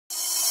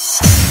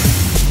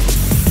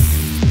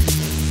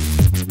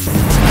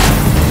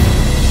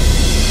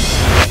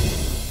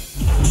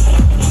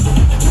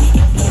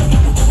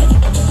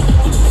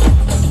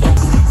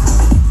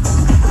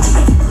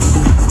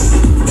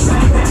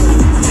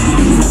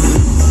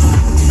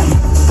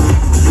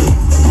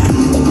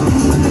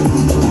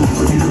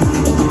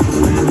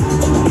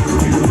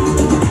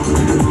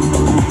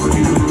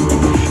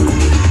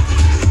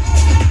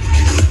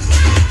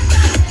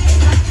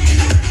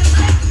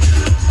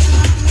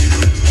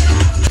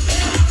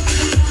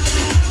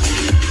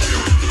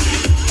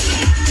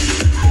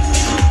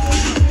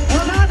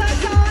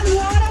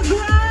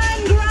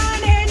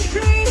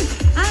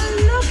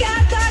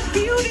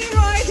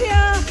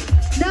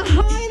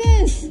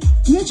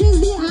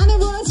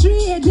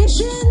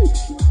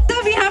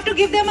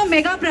a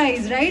mega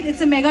prize, right?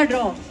 It's a mega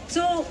draw.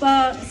 So,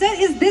 sir,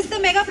 is this the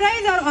mega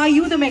prize or are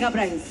you the mega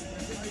prize?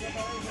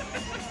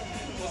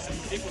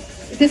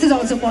 This is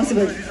also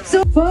possible.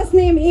 So, first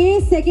name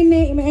A, second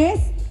name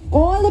S.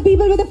 All the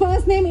people with the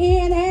first name A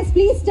and S,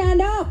 please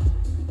stand up.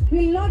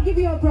 We will not give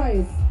you a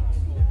prize.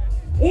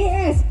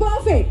 AS,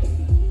 perfect.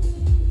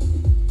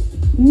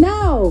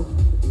 Now,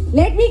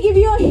 let me give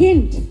you a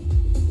hint.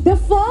 The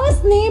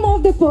first name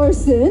of the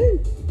person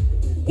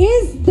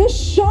is the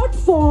short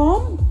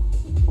form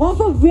of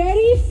a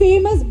very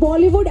famous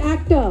Bollywood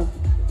actor.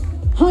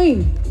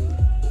 Hein.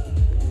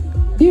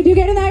 Do you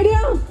get an idea?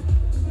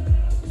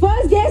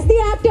 First guess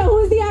the actor. Who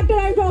is the actor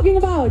I'm talking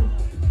about?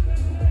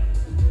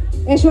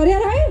 Aishwarya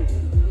Rai?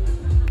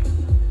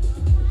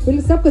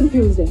 We're so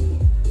confused.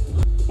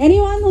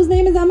 Anyone whose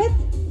name is Amit?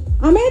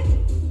 Amit?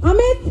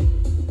 Amit?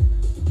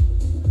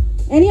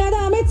 Any other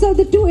Amit? So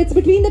the two, it's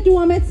between the two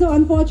Amit. So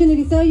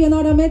unfortunately, sir, you're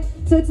not Amit.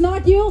 So it's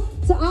not you.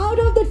 So out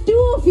of the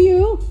two of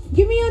you,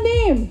 give me your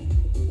name.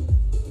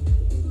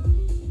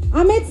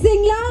 Amit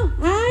Singla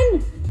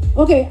and,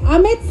 okay,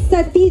 Amit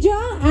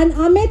Satija and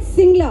Amit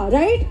Singla,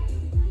 right?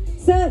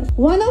 Sir,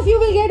 one of you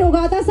will get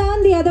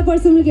Ogata-san, the other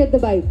person will get the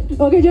bike.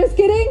 Okay, just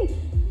kidding.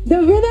 The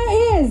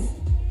winner is